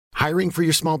Hiring for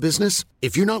your small business?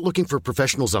 If you're not looking for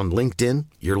professionals on LinkedIn,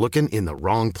 you're looking in the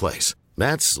wrong place.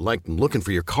 That's like looking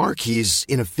for your car keys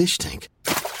in a fish tank.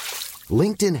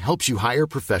 LinkedIn helps you hire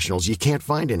professionals you can't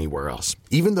find anywhere else,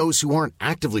 even those who aren't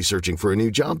actively searching for a new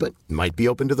job but might be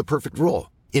open to the perfect role.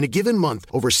 In a given month,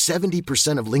 over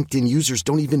 70% of LinkedIn users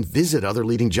don't even visit other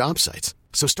leading job sites.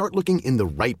 So start looking in the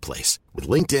right place. With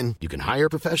LinkedIn, you can hire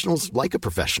professionals like a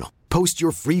professional. Post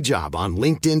your free job on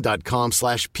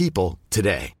linkedin.com/people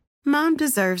today. Mom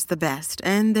deserves the best,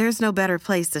 and there's no better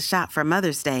place to shop for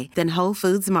Mother's Day than Whole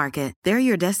Foods Market. They're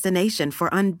your destination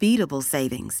for unbeatable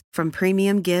savings, from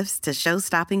premium gifts to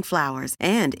show-stopping flowers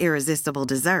and irresistible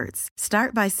desserts.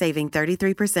 Start by saving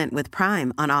 33% with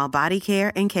Prime on all body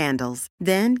care and candles.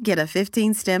 Then get a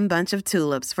 15-stem bunch of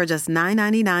tulips for just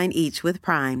 $9.99 each with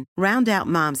Prime. Round out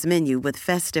Mom's menu with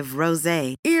festive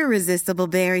rosé, irresistible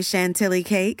berry chantilly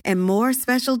cake, and more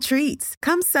special treats.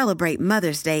 Come celebrate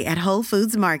Mother's Day at Whole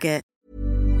Foods Market.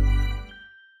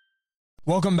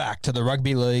 Welcome back to the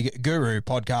Rugby League Guru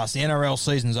podcast. The NRL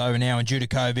season's over now, and due to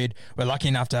COVID, we're lucky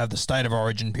enough to have the State of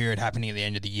Origin period happening at the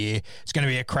end of the year. It's going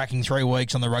to be a cracking 3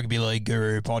 weeks on the Rugby League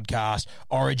Guru podcast.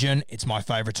 Origin, it's my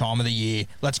favourite time of the year.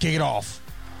 Let's kick it off.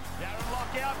 Darren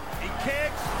Lockout, he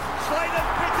kicks, Slater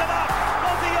picked it up,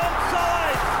 Aussie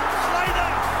onside, Slater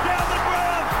down the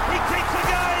ground, he kicks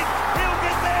again, he'll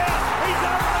get there, he's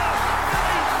under,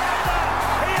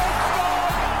 he has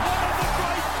scored, one of the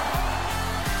great...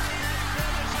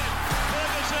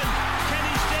 Ferguson, can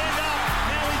he stand up?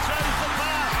 Now he throws the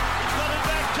pass, he's got it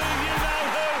back to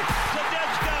you-know-who,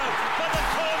 Tedesco for the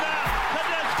corner,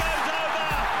 Tedesco's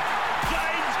over,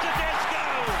 James Tedesco,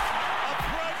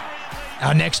 appropriately...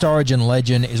 Our next Origin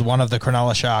legend is one of the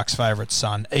Cronulla Sharks' favourite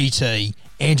son, E.T.,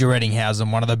 Andrew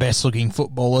Ettinghausen, one of the best-looking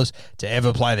footballers to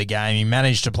ever play the game. He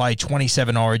managed to play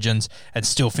 27 Origins and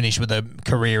still finish with a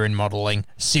career in modelling.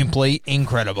 Simply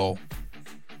incredible.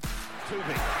 Then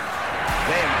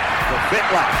the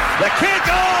Fittler, the kick,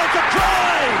 oh, it's a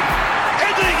try!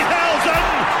 Ettinghausen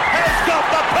has got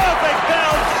the perfect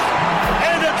bounce,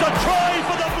 and it's a try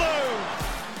for the Blues!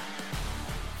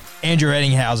 Andrew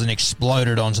Ettinghausen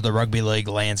exploded onto the rugby league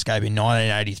landscape in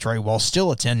 1983 while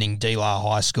still attending Delar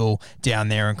High School down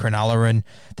there in Cronulla, and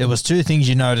there was 2 things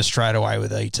you noticed straight away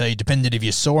with ET. Depended if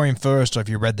you saw him first or if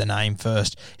you read the name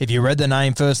first. If you read the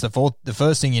name first, the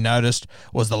first thing you noticed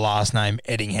was the last name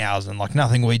Ettinghausen. Like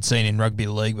nothing we'd seen in rugby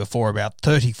league before. About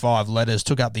 35 letters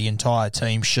took up the entire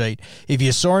team sheet. If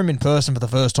you saw him in person for the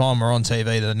first time or on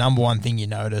TV, the number one thing you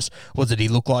noticed was that he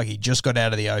looked like he just got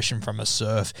out of the ocean from a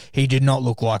surf. He did not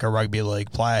look like a rugby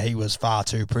league player. He was far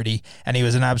too pretty, and he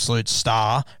was an absolute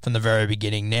star from the very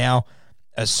beginning. Now,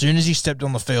 as soon as he stepped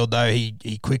on the field, though,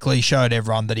 he quickly showed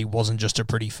everyone that he wasn't just a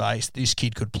pretty face. This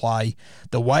kid could play.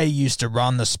 The way he used to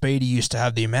run, the speed he used to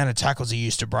have, the amount of tackles he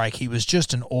used to break, he was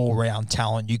just an all-round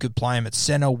talent. You could play him at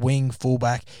centre, wing,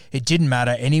 fullback. It didn't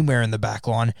matter. Anywhere in the back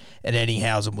line, and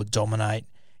Ettinghausen would dominate.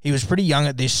 He was pretty young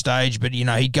at this stage, but,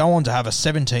 he'd go on to have a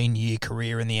 17-year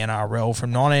career in the NRL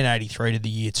from 1983 to the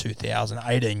year 2000.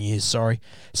 18 years, sorry.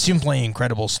 Simply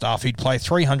incredible stuff. He'd play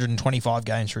 325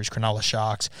 games for his Cronulla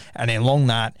Sharks, and along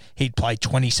that, he'd play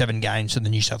 27 games for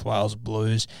the New South Wales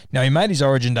Blues. Now, he made his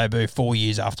Origin debut 4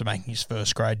 years after making his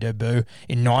first-grade debut.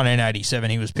 In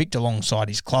 1987, he was picked alongside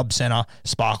his club centre,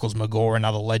 Sparkles Magor,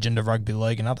 another legend of rugby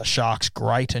league, another Sharks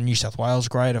great, and New South Wales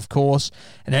great, of course.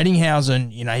 And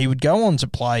Ettinghausen, he would go on to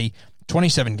play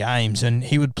 27 games, and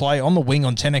he would play on the wing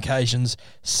on 10 occasions,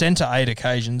 centre 8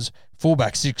 occasions,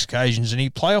 fullback 6 occasions, and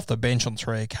he'd play off the bench on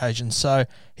 3 occasions. So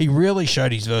he really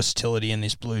showed his versatility in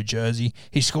this blue jersey.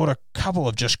 He scored a couple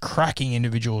of just cracking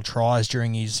individual tries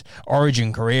during his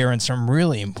Origin career, and some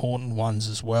really important ones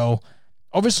as well.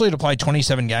 Obviously, to play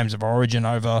 27 games of Origin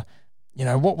over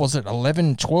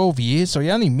 11, 12 years, so he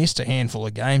only missed a handful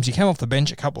of games. He came off the bench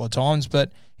a couple of times,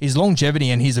 but his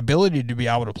longevity and his ability to be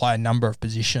able to play a number of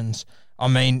positions,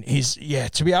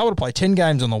 to be able to play 10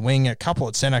 games on the wing, a couple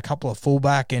at centre, a couple at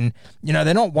fullback, and,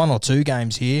 they're not 1 or 2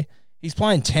 games here. He's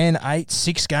playing 10, 8,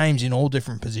 6 games in all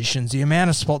different positions. The amount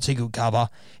of spots he could cover,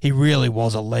 he really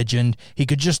was a legend. He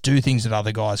could just do things that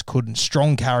other guys couldn't.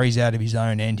 Strong carries out of his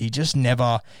own end.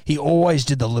 He always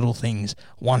did the little things.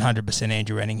 100%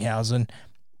 Andrew Ettinghausen.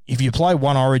 If you play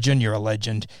 1 Origin, you're a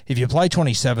legend. If you play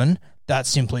 27, that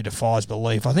simply defies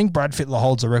belief. I think Brad Fittler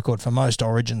holds the record for most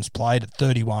Origins played at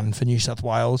 31 for New South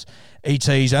Wales.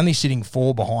 ET's only sitting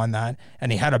 4 behind that,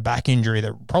 and he had a back injury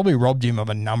that probably robbed him of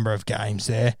a number of games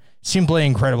there. Simply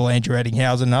incredible, Andrew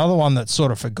Ettinghausen. Another one that's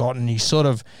sort of forgotten. He sort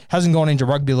of hasn't gone into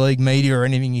rugby league media or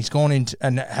anything. He's gone into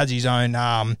and has his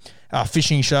own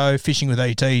fishing show, Fishing with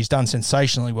ET. He's done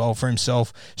sensationally well for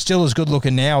himself. Still as good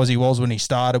looking now as he was when he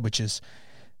started, which is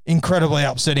Incredibly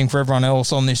upsetting for everyone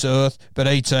else on this earth, but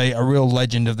ET, a real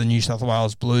legend of the New South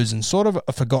Wales Blues and sort of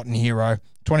a forgotten hero.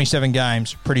 27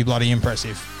 games, pretty bloody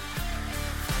impressive.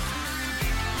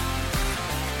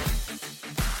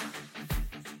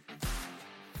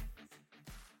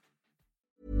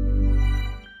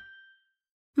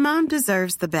 Mom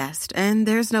deserves the best, and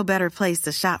there's no better place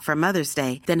to shop for Mother's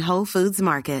Day than Whole Foods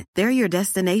Market. They're your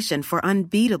destination for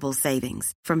unbeatable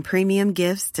savings, from premium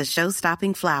gifts to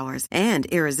show-stopping flowers and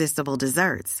irresistible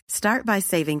desserts. Start by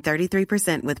saving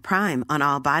 33% with Prime on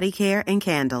all body care and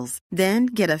candles. Then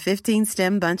get a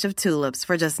 15-stem bunch of tulips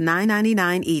for just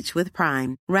 $9.99 each with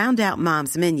Prime. Round out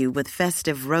Mom's menu with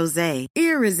festive rosé,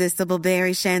 irresistible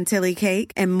berry chantilly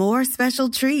cake, and more special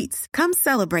treats. Come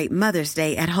celebrate Mother's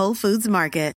Day at Whole Foods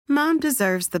Market. Mom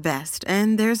deserves the best,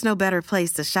 and there's no better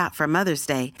place to shop for Mother's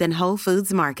Day than Whole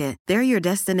Foods Market. They're your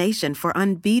destination for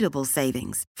unbeatable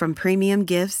savings, from premium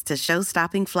gifts to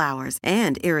show-stopping flowers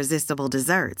and irresistible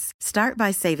desserts. Start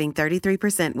by saving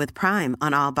 33% with Prime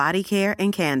on all body care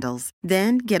and candles.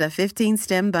 Then get a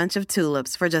 15-stem bunch of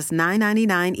tulips for just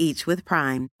 $9.99 each with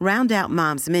Prime. Round out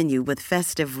Mom's menu with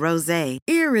festive rosé,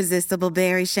 irresistible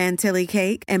berry chantilly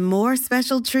cake, and more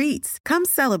special treats. Come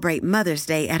celebrate Mother's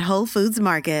Day at Whole Foods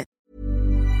Market.